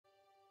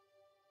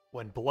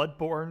when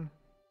Bloodborne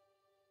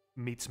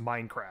meets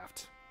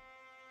Minecraft,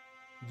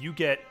 you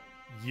get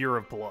Year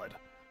of Blood.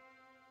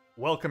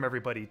 Welcome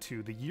everybody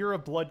to the Year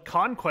of Blood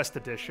Conquest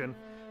Edition,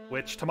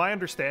 which to my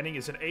understanding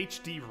is an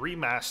HD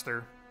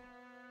remaster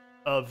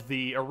of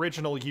the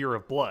original Year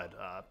of Blood.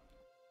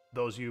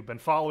 Those of you who've been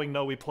following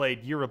know we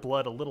played Year of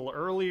Blood a little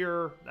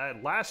earlier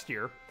last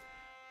year,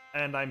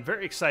 and I'm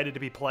very excited to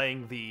be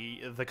playing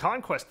the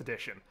Conquest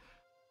Edition.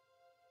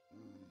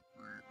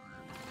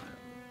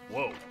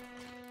 Whoa.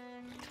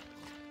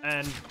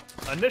 And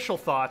initial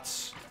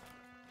thoughts,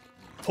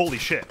 holy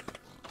shit,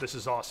 this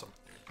is awesome.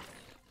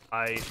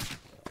 I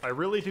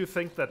really do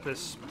think that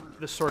this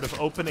sort of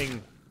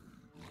opening,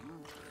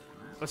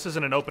 this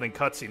isn't an opening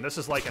cutscene, this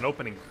is like an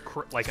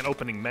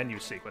opening menu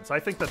sequence.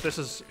 I think that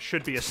this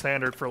should be a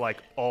standard for like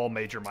all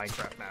major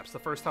Minecraft maps. The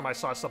first time I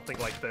saw something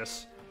like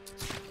this,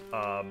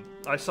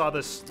 I saw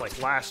this like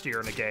last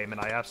year in a game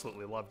and I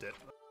absolutely loved it.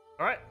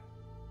 All right,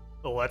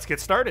 let's get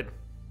started.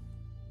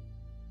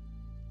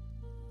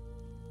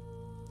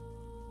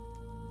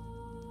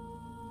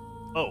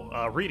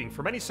 Reading.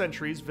 For many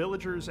centuries,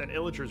 villagers and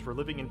illagers were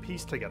living in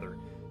peace together.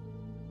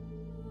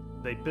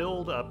 They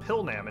build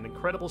Pilnam, an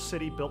incredible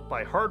city built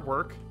by hard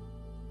work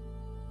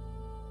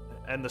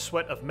and the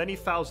sweat of many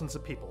thousands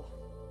of people.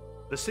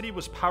 The city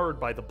was powered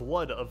by the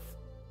blood of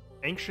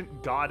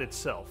ancient god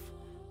itself.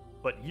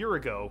 But a year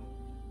ago,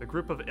 a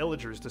group of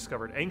illagers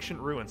discovered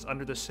ancient ruins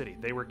under the city.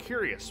 They were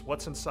curious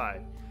what's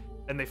inside,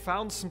 and they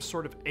found some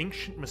sort of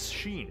ancient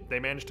machine they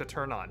managed to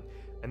turn on,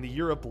 and the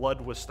Year of Blood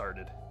was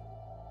started.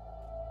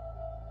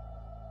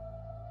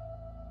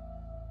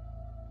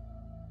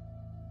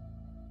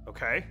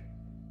 Okay,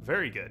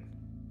 very good.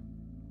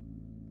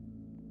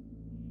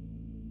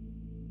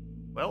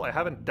 Well, I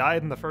haven't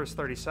died in the first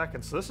 30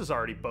 seconds, so this is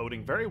already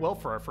boding very well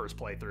for our first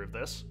playthrough of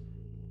this.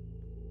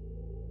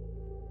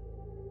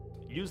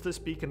 Use this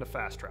beacon to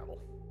fast travel.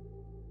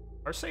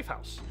 Our safe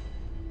house.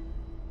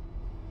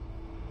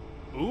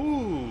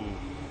 Ooh.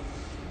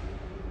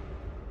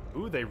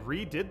 Ooh, they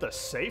redid the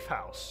safe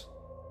house.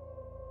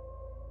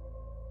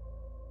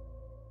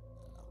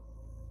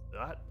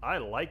 I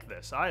like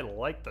this. I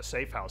like the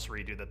safe house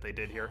redo that they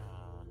did here.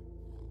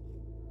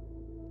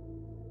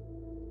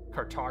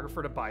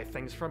 Cartographer to buy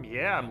things from.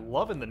 Yeah, I'm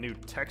loving the new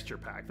texture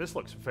pack. This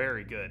looks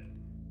very good.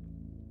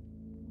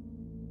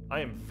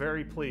 I am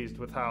very pleased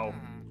with how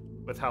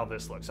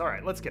this looks. All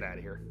right, let's get out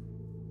of here.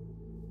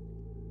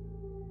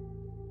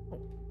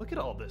 Oh, look at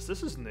all this.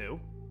 This is new.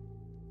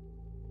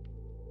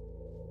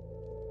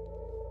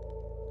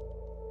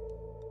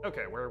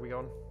 Okay, where are we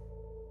going?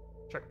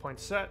 Checkpoint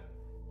set.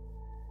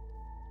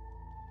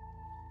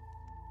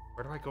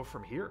 Where do I go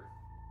from here?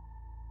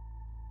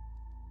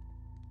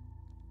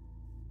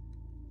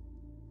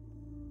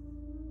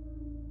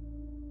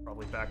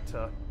 Probably back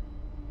to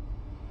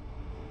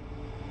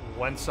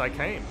whence I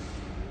came.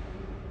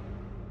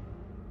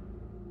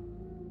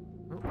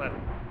 Oh, that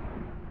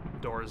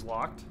door is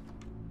locked.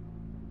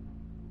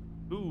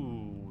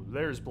 Ooh,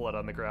 there's blood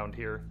on the ground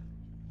here.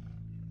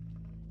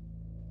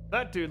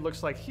 That dude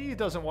looks like he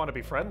doesn't want to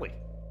be friendly.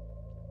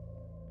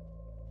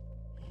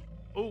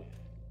 Oh.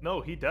 No,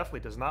 he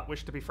definitely does not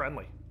wish to be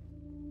friendly.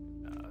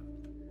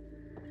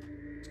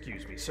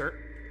 Excuse me, sir.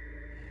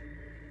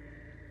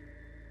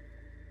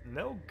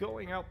 No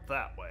going out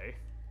that way.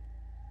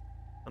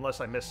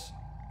 Unless I miss...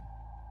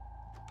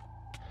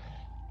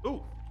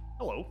 Ooh,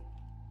 hello.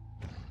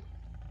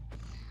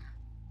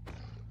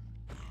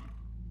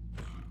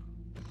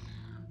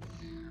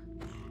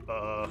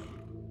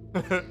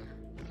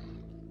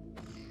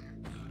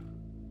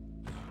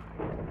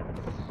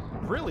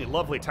 Really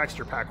lovely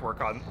texture pack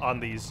work on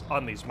these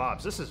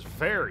mobs. This is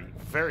very,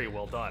 very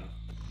well done.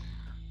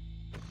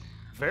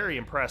 Very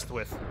impressed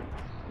with...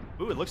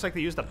 Ooh, it looks like they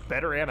used a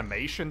Better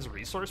Animations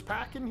resource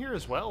pack in here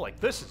as well.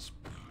 Like, this is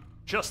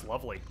just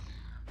lovely.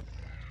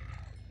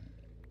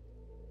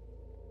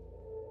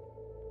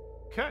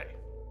 Okay.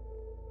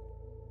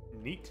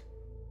 Neat.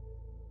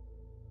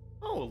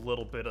 Oh, a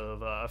little bit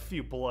of a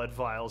few blood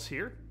vials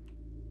here.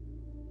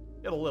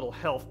 Get a little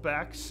health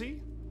back,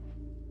 see?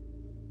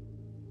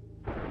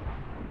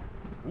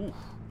 Oof.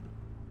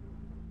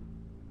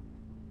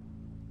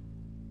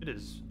 It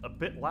is a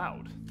bit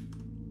loud.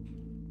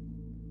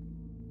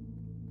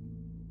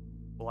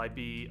 Will I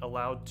be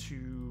allowed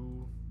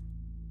to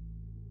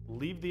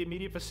leave the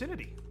immediate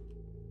vicinity?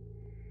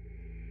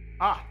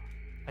 Ah,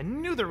 I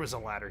knew there was a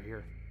ladder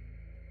here.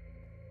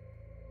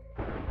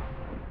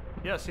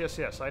 Yes, yes,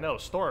 yes, I know.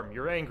 Storm,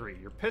 you're angry.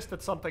 You're pissed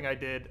at something I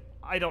did.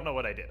 I don't know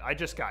what I did. I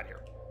just got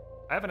here.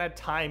 I haven't had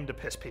time to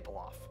piss people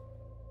off.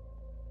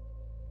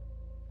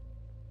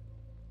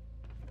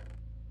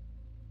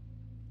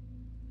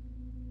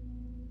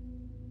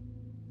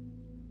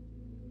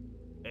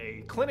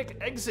 A clinic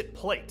exit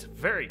plate.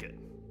 Very good.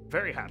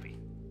 Very happy.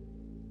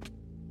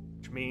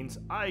 Which means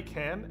I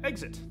can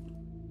exit.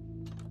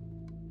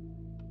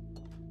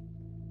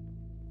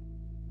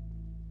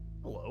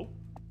 Hello.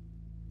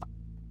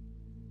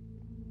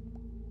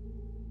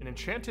 An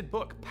enchanted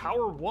book.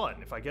 Power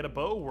 1. If I get a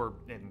bow, we're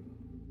in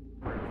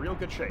real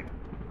good shape.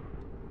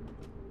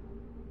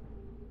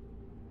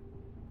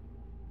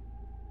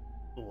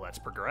 Let's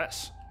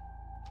progress.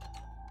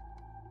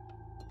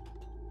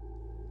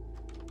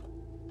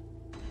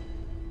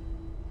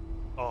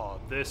 Oh,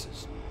 this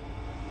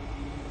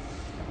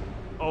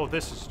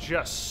is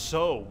just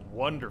so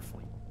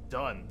wonderfully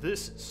done.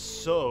 This is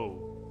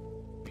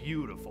so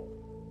beautiful.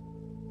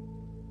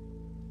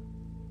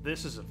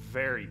 This is a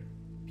very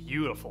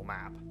beautiful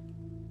map.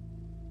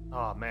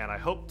 Oh man, I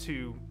hope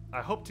to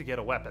get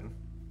a weapon.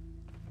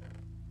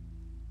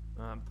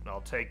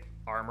 I'll take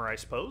armor, I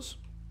suppose.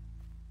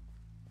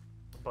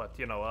 But,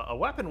 you know, a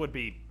weapon would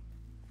be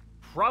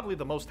probably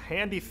the most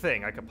handy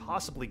thing I could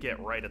possibly get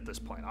right at this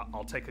point.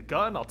 I'll take a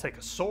gun, I'll take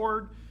a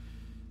sword.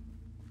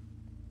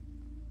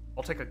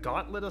 I'll take a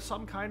gauntlet of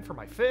some kind for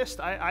my fist.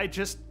 I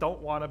just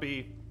don't want to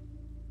be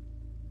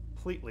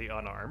completely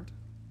unarmed.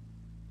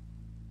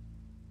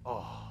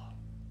 Oh,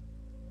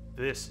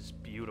 this is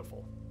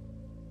beautiful.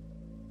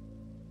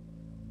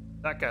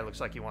 That guy looks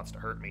like he wants to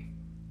hurt me.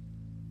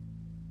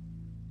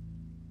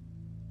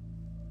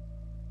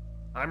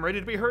 I'm ready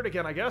to be hurt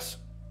again, I guess.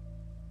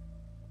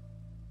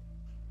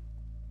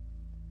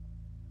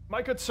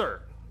 My good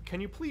sir,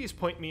 can you please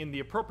point me in the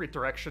appropriate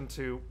direction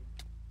to...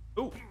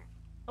 Ooh,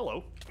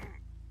 hello.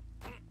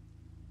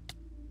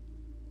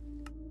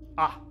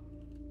 Ah,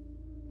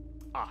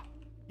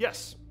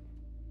 yes.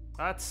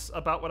 That's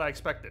about what I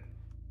expected.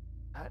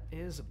 That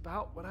is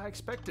about what I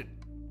expected.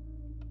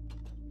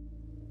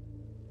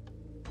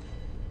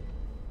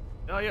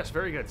 Oh yes,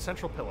 very good.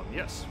 Central Pilnam.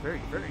 Yes, very,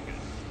 very good.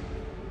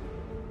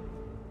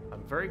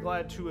 I'm very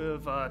glad to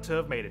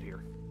have made it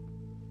here.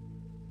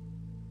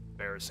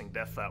 Embarrassing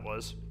death that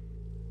was.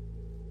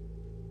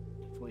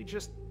 Hopefully,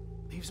 just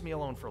leaves me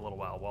alone for a little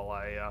while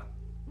I.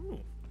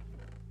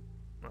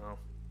 Oh,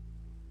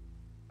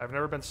 I've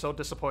never been so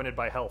disappointed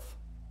by health.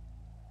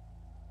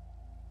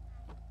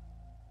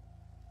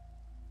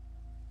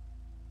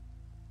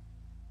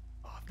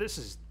 Oh,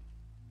 this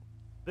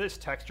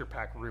texture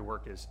pack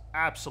rework is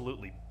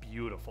absolutely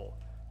beautiful.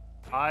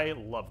 I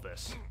love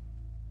this.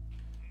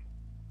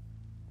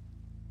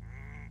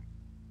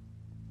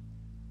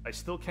 I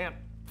still can't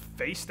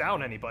face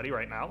down anybody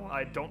right now.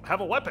 I don't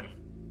have a weapon.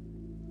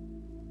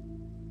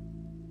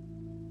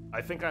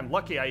 I think I'm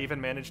lucky I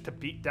even managed to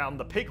beat down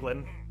the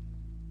piglin,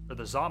 or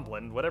the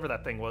zomblin, whatever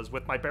that thing was,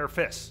 with my bare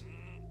fists.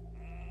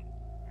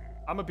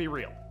 I'm gonna be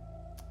real.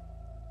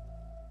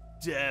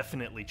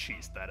 Definitely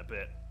cheesed that a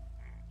bit.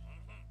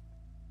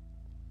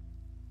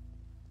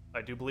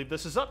 I do believe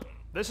this is up.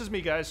 This is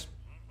me, guys.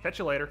 Catch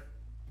you later.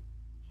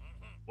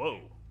 Whoa.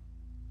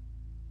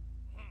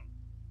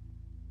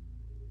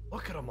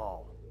 Look at them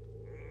all.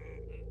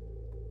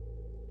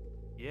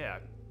 Yeah,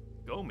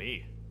 go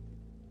me.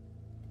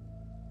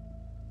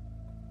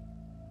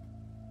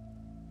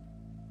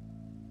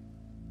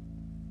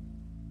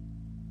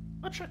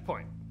 A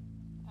checkpoint.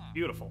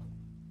 Beautiful.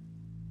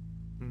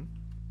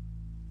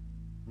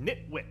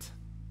 Nitwit.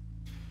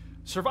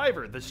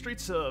 Survivor, the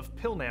streets of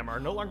Pilnam are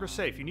no longer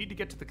safe. You need to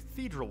get to the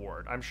cathedral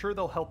ward. I'm sure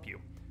they'll help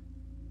you.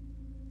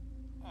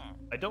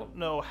 I don't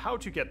know how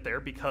to get there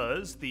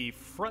because the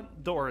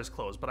front door is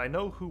closed, but I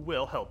know who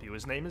will help you.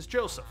 His name is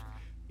Joseph.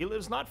 He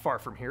lives not far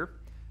from here.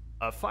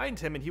 Find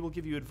him and he will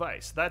give you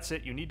advice. That's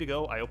it. You need to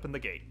go. I opened the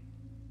gate.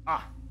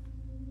 Ah.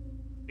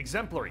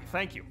 Exemplary.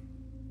 Thank you.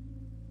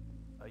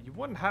 You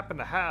wouldn't happen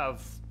to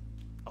have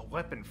a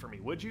weapon for me,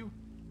 would you?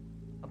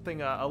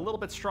 Something a little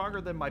bit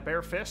stronger than my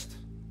bare fist?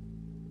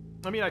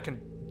 I mean, I can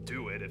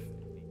do it if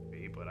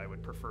need be, but I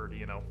would prefer to,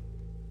 you know,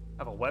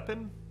 have a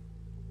weapon.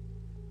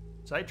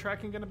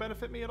 Sidetracking gonna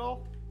benefit me at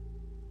all?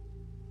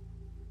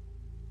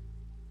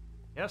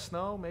 Yes,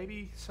 no,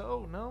 maybe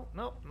so. No.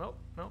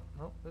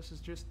 This is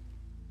just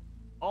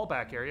all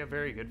back area.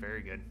 Very good,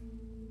 very good.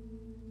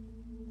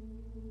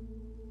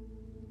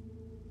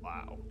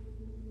 Wow.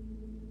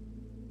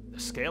 The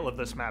scale of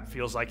this map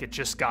feels like it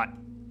just got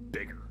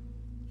bigger.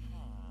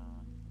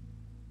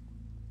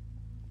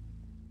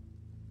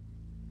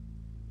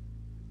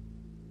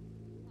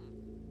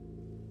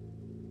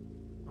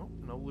 Oh,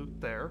 no loot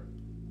there.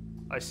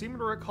 I seem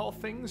to recall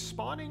things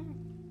spawning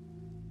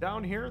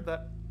down here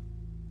that...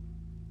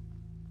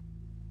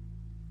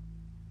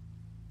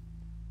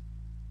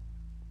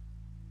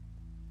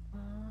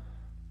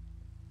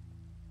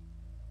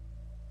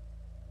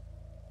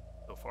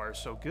 So far,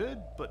 so good,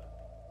 but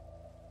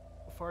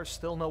so far,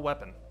 still no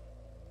weapon.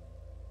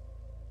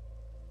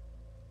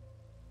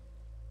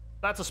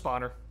 That's a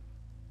spawner.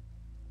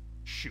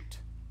 Shoot.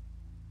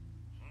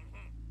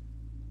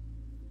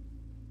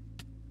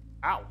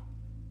 Ow.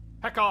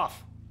 Heck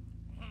off.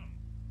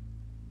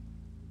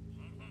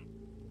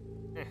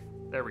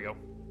 There we go.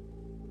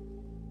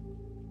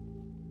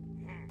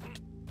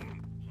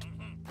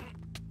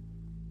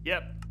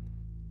 Yep.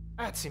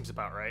 That seems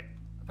about right.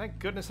 Thank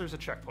goodness there's a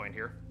checkpoint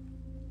here.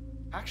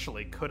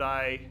 Actually, could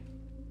I...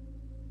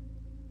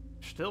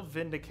 Still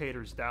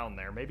Vindicators down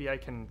there. Maybe I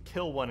can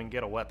kill one and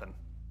get a weapon.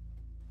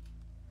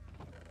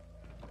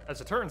 As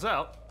it turns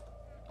out,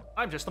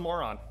 I'm just a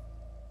moron.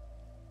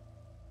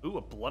 Ooh,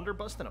 a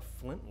blunderbuss and a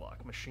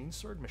flintlock. Machine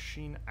sword,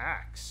 machine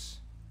axe.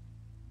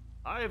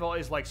 I've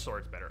always liked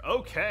swords better.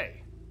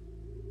 Okay.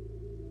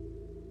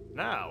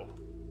 Now.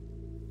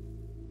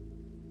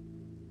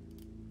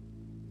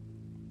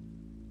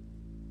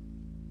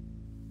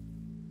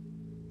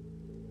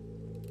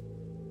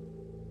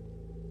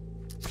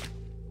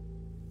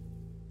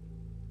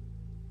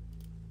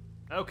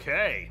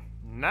 Okay,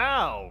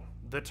 now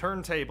the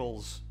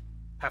turntables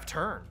have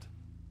turned.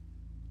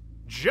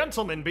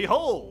 Gentlemen,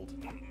 behold!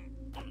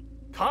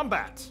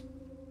 Combat!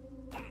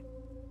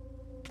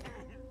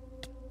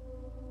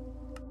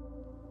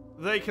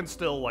 They can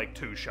still, like,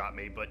 two-shot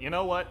me, but you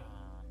know what?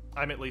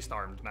 I'm at least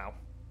armed now.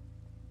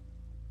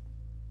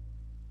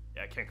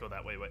 Yeah, I can't go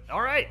that way. Wait.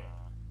 Alright!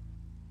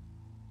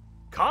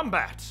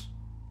 Combat!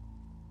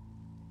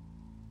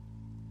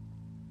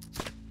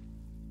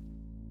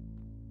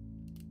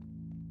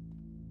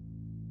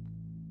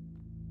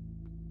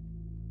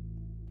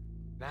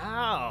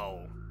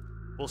 Now,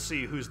 we'll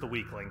see who's the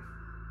weakling.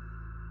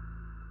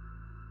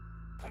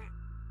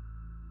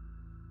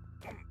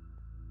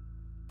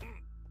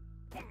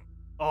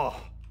 Oh.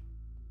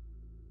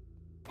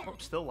 Oh,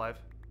 still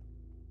alive.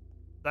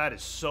 That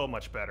is so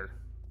much better.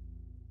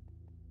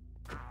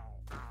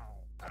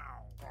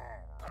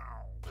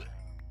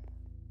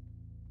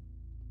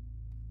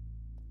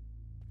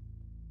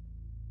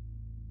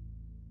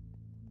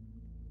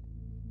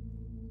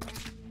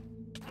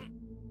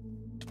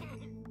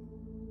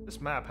 This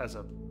map has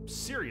a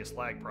serious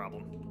lag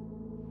problem.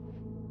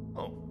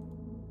 Oh.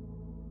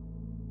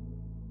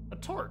 A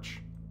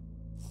torch.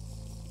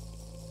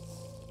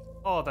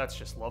 Oh, that's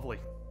just lovely.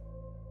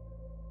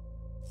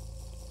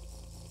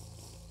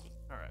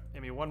 Alright,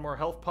 give me one more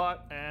health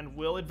pot and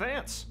we'll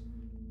advance.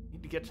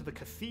 Need to get to the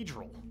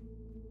cathedral.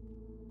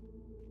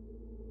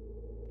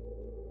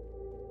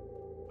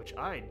 Which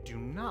I do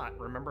not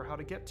remember how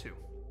to get to.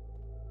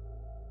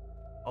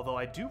 Although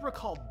I do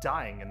recall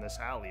dying in this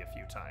alley a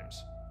few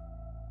times.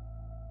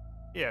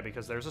 Yeah,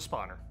 because there's a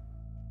spawner.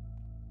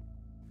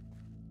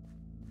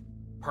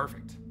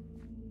 Perfect.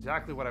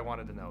 Exactly what I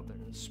wanted to know.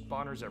 There's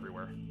spawners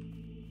everywhere.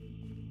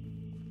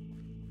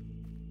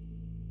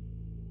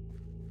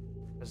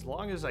 As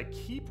long as I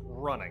keep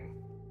running,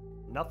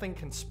 nothing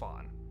can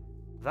spawn.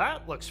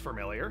 That looks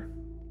familiar.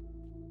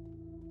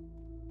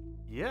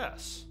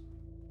 Yes.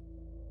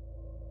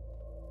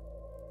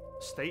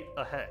 State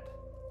ahead.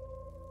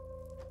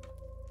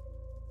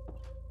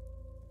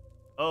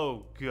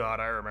 Oh god,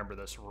 I remember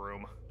this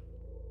room.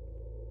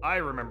 I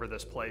remember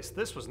this place.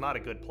 This was not a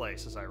good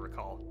place, as I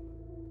recall.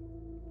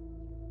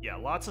 Yeah,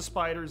 lots of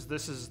spiders.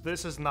 This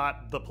is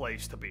not the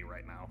place to be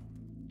right now.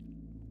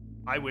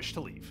 I wish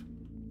to leave.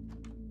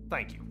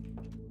 Thank you.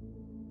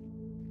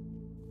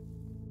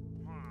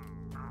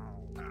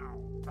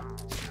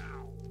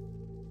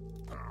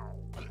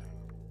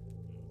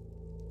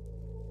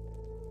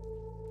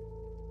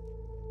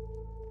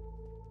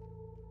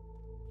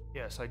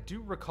 Yes, I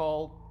do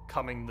recall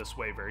coming this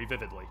way very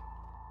vividly.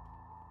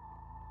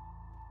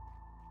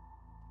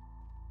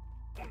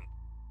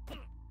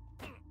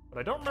 But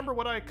I don't remember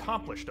what I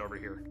accomplished over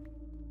here.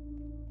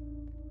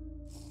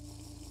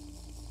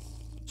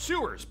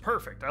 Sewers,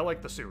 perfect. I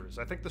like the sewers.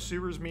 I think the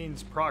sewers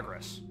means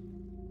progress.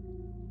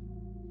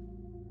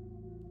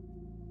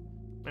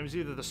 It was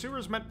either the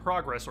sewers meant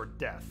progress or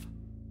death.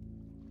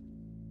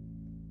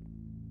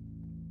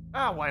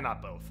 Ah, why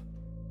not both?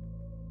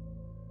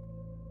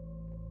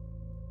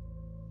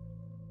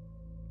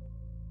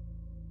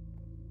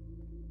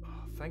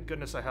 Oh, thank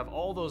goodness I have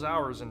all those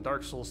hours in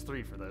Dark Souls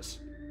 3 for this.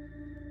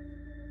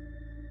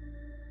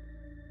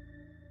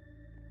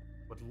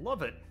 Would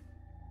love it.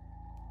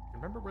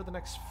 Remember where the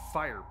next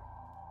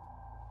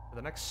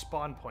the next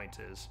spawn point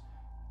is.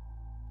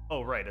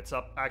 Oh, right, it's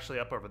up, actually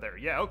up over there.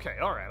 Yeah, okay,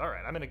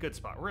 alright, I'm in a good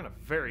spot. We're in a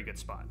very good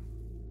spot.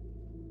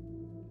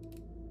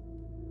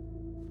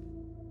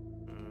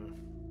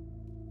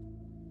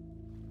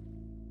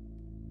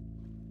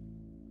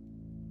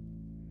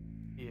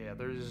 Yeah,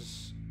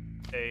 there's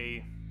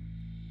a...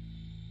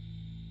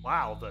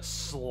 Wow, the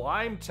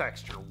slime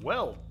texture.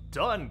 Well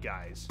done,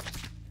 guys.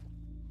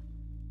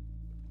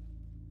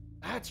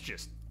 That's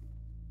just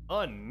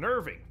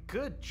unnerving.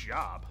 Good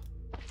job.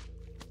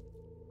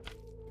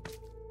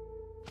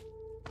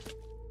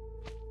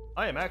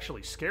 I am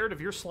actually scared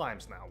of your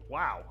slimes now.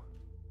 Wow.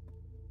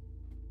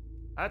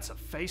 That's a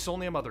face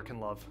only a mother can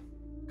love.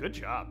 Good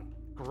job.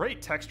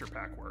 Great texture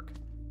pack work.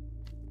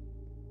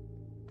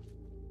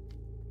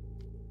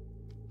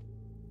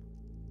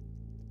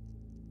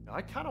 Now,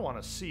 I kind of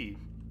want to see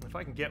if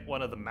I can get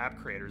one of the map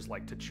creators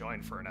like to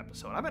join for an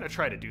episode. I'm going to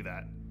try to do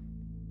that.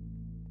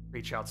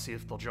 Reach out, see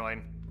if they'll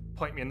join.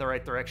 Point me in the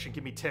right direction.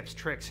 Give me tips,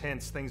 tricks,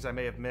 hints, things I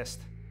may have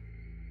missed.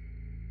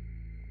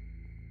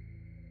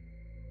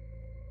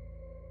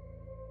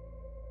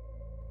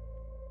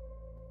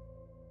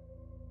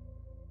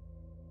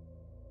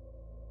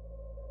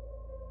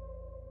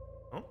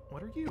 Oh,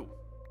 what are you?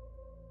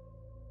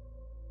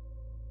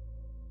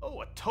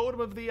 Oh, a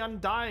totem of the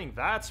undying.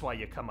 That's why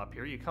you come up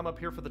here. You come up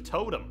here for the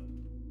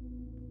totem.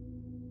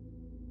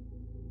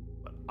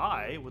 But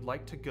I would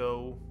like to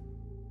go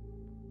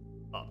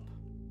up.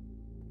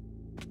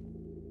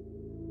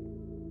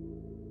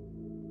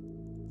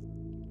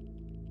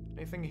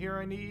 Anything here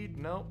I need?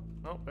 Nope.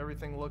 Nope,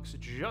 everything looks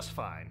just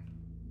fine.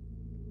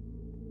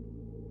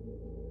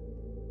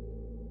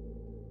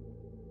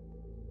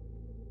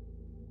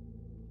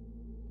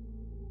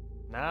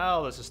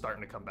 Now this is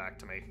starting to come back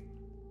to me.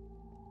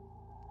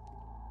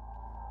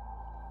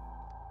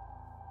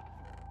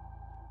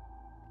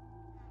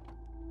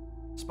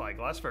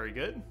 Spyglass, very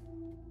good.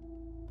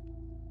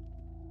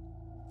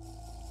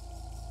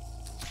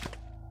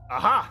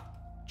 Aha!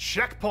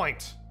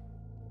 Checkpoint!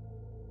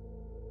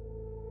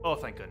 Oh,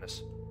 thank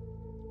goodness.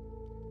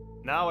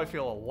 Now I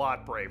feel a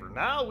lot braver.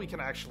 Now we can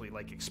actually,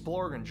 like,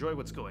 explore and enjoy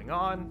what's going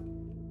on.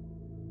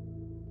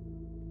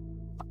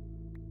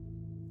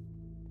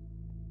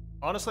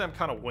 Honestly, I'm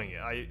kind of winging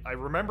it. I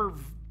remember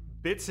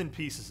bits and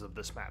pieces of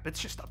this map. It's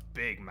just a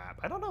big map.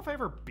 I don't know if I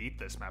ever beat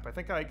this map. I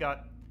think I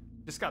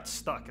just got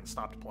stuck and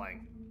stopped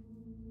playing.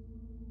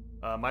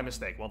 My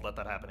mistake. Won't let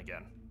that happen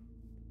again.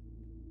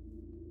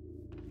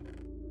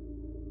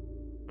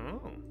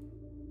 Oh.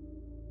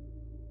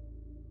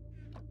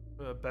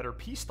 A better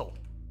pistol.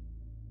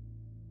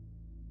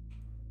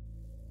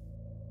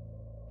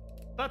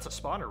 That's a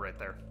spawner right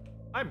there.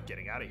 I'm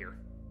getting out of here.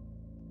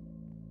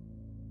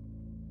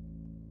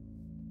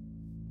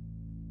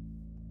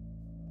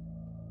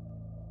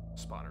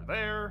 Spawner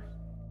there.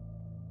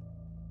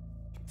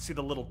 You can see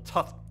the little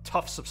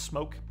tufts of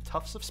smoke.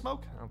 Tufts of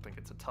smoke? I don't think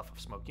it's a tuft of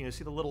smoke. You can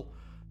see the little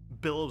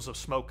billows of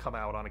smoke come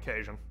out on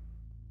occasion.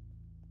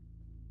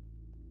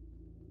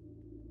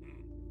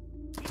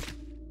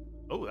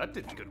 Oh, that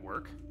did good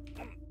work.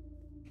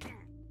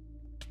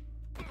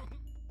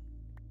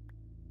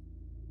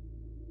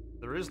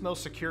 There is no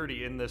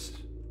security in this.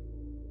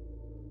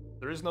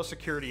 There is no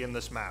security in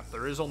this map.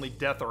 There is only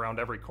death around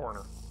every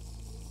corner.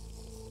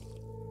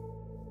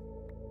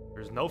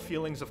 There's no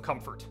feelings of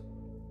comfort.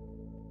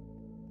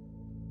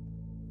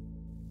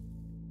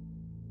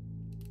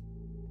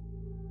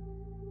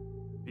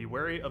 Be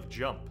wary of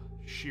jump.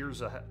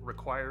 Shears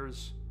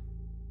requires...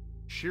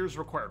 Shears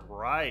required.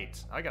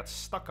 Right. I got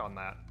stuck on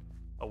that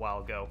a while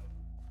ago.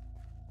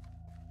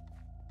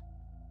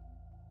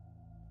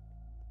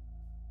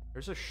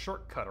 There's a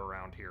shortcut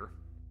around here.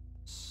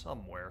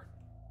 Somewhere.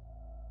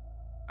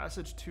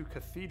 Passage to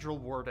Cathedral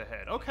Ward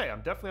ahead. Okay,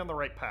 I'm definitely on the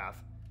right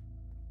path.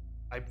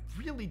 I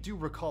really do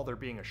recall there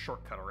being a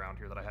shortcut around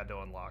here that I had to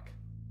unlock.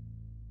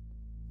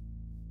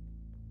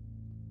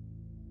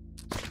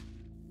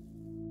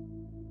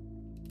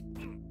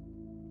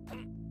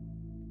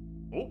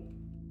 Oh.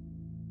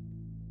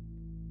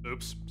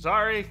 Oops.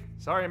 Sorry.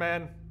 Sorry,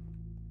 man.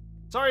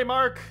 Sorry,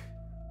 Mark.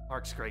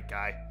 Mark's a great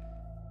guy.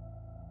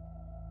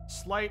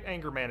 Slight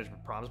anger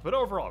management problems, but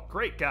overall,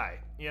 great guy.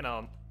 You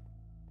know,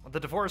 the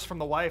divorce from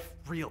the wife,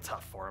 real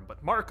tough for him.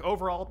 But Mark,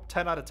 overall,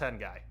 10 out of 10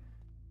 guy.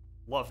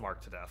 Love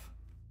Mark to death.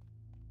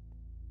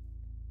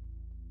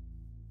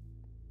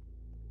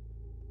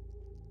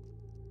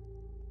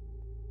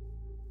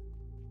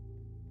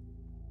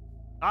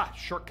 Ah,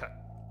 shortcut.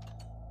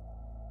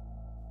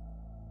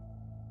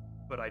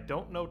 But I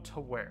don't know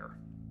to where.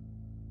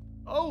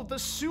 Oh, the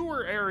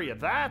sewer area.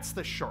 That's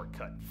the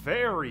shortcut.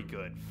 Very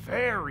good.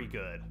 Very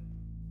good.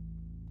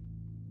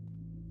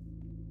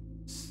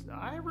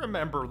 I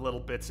remember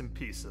little bits and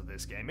pieces of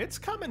this game. It's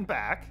coming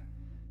back.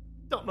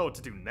 Don't know what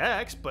to do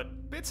next,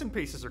 but bits and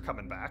pieces are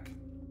coming back.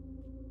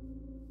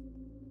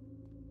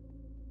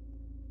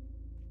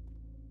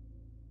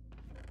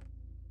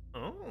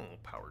 Oh,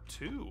 power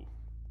 2.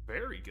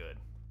 Very good.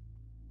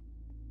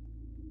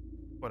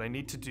 What I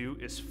need to do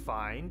is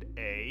find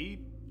a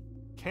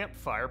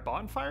campfire,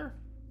 bonfire?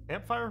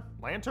 Campfire?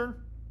 Lantern?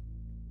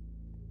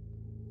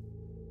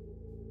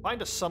 Find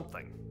a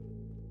something.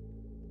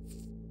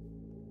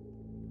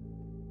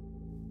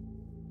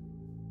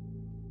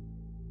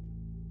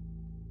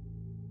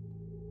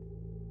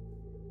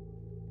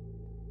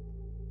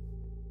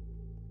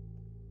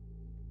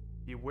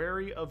 Be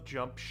wary of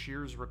jump,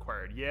 shears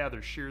required. Yeah,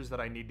 there's shears that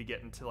I need to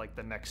get into, like,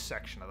 the next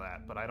section of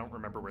that, but I don't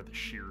remember where the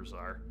shears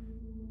are.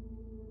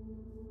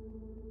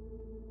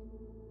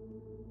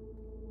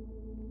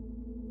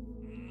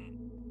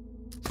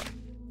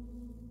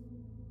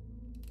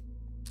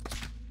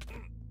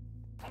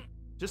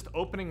 Just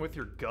opening with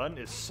your gun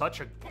is such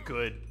a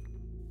good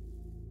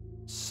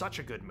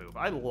move.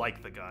 I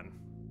like the gun.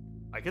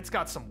 Like, it's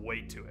got some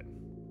weight to it.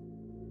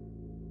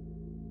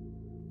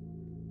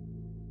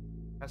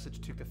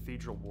 Passage to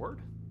Cathedral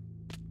Ward.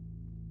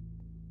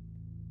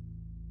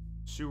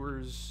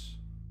 Sewers.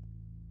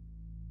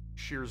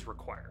 Shears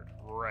required.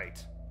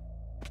 Right.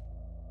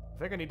 I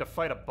think I need to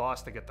fight a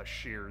boss to get the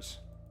shears.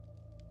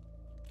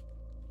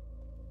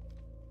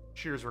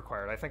 Shears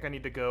required. I think I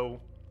need to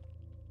go...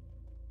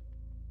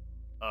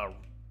 Oh.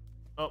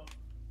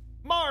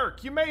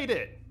 Mark, you made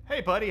it! Hey,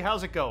 buddy,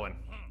 how's it going?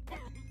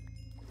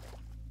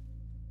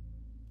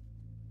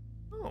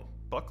 Oh,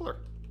 buckler.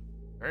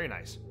 Very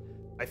nice.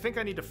 I think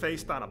I need to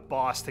face down a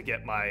boss to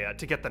get my,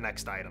 to get the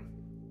next item.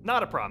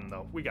 Not a problem,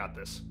 though. We got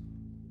this.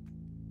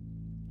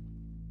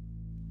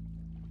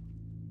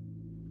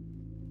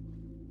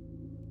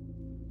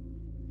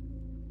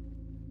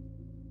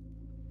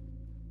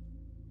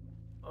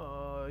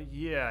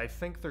 Yeah, I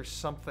think there's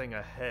something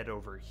ahead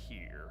over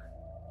here.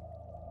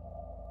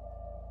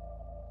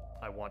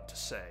 I want to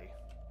say.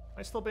 Am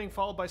I still being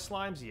followed by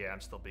slimes? Yeah,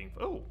 I'm still being...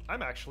 Oh,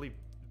 I'm actually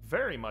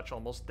very much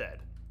almost dead.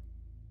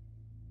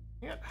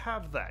 Can't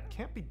have that.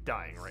 Can't be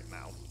dying right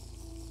now.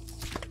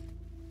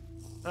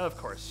 Of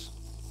course.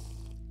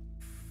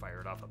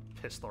 Fired off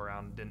a pistol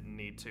round, didn't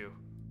need to.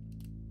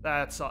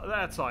 That's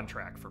on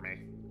track for me.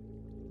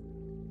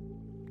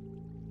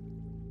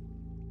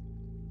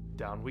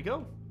 Down we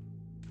go.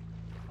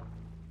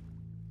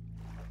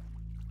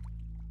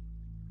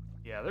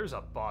 Yeah, there's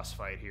a boss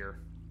fight here,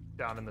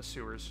 down in the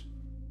sewers.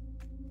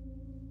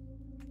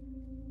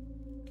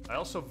 I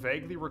also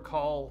vaguely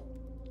recall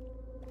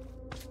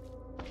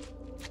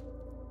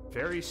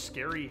very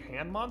scary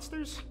hand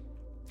monsters.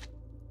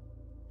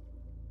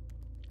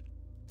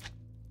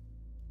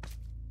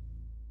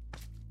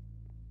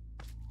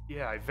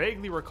 Yeah, I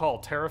vaguely recall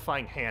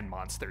terrifying hand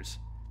monsters.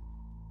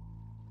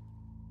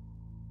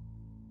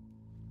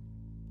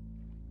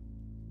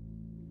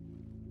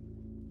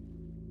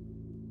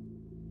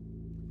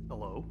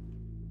 Hello?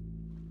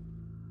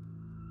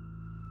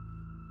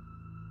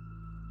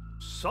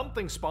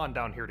 Something spawned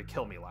down here to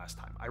kill me last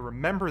time. I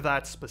remember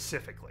that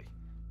specifically.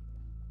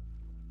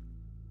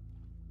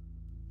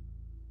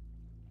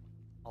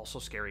 Also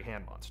scary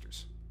hand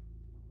monsters.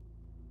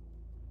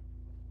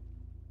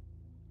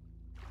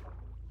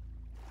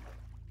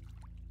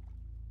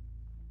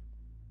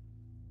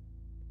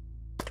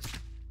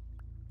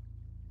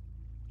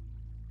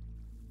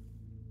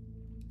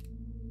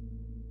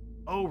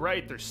 Oh,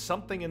 right, there's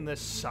something in this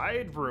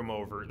side room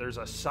over... There's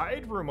a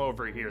side room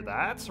over here,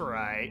 that's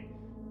right.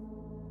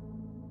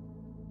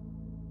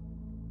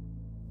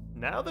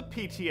 Now the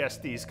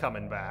PTSD's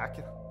coming back.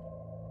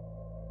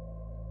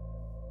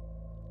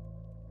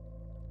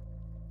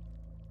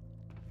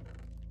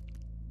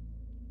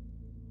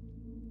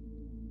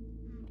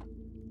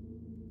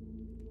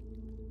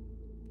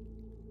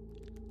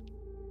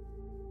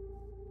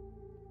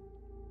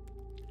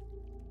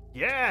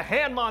 Yeah,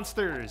 hand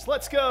monsters!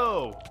 Let's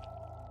go!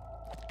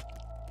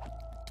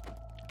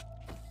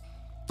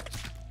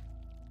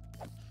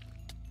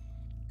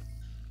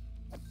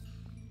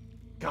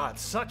 God,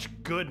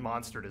 such good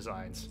monster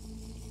designs.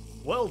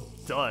 Well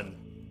done.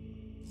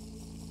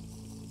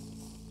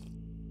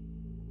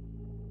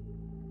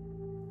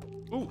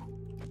 Ooh.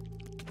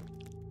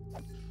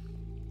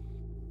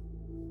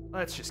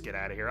 Let's just get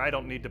out of here. I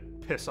don't need to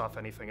piss off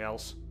anything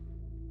else.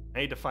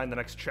 I need to find the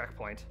next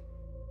checkpoint.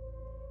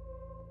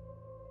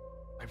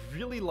 I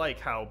really like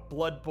how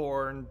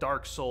Bloodborne,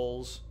 Dark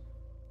Souls,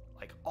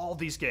 like all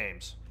these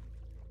games,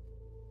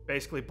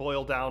 basically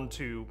boil down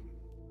to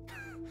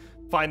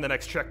find the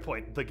next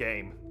checkpoint, the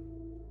game.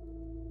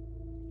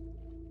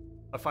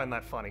 I find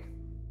that funny.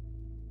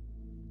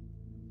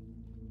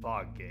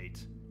 Fog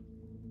gate.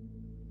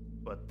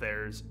 But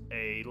there's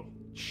a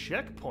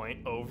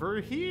checkpoint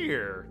over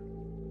here.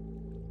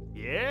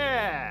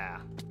 Yeah!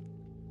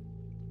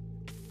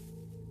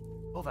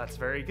 Oh, that's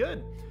very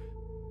good.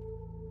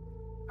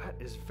 That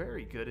is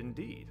very good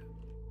indeed.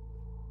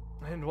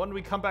 And when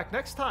we come back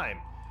next time,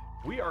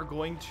 we are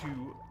going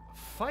to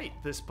fight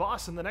this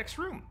boss in the next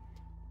room.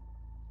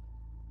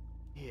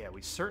 Yeah,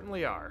 we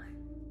certainly are.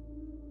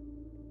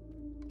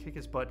 Kick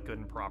his butt good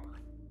and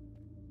proper.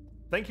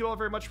 Thank you all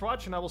very much for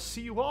watching. I will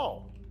see you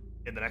all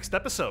in the next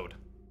episode.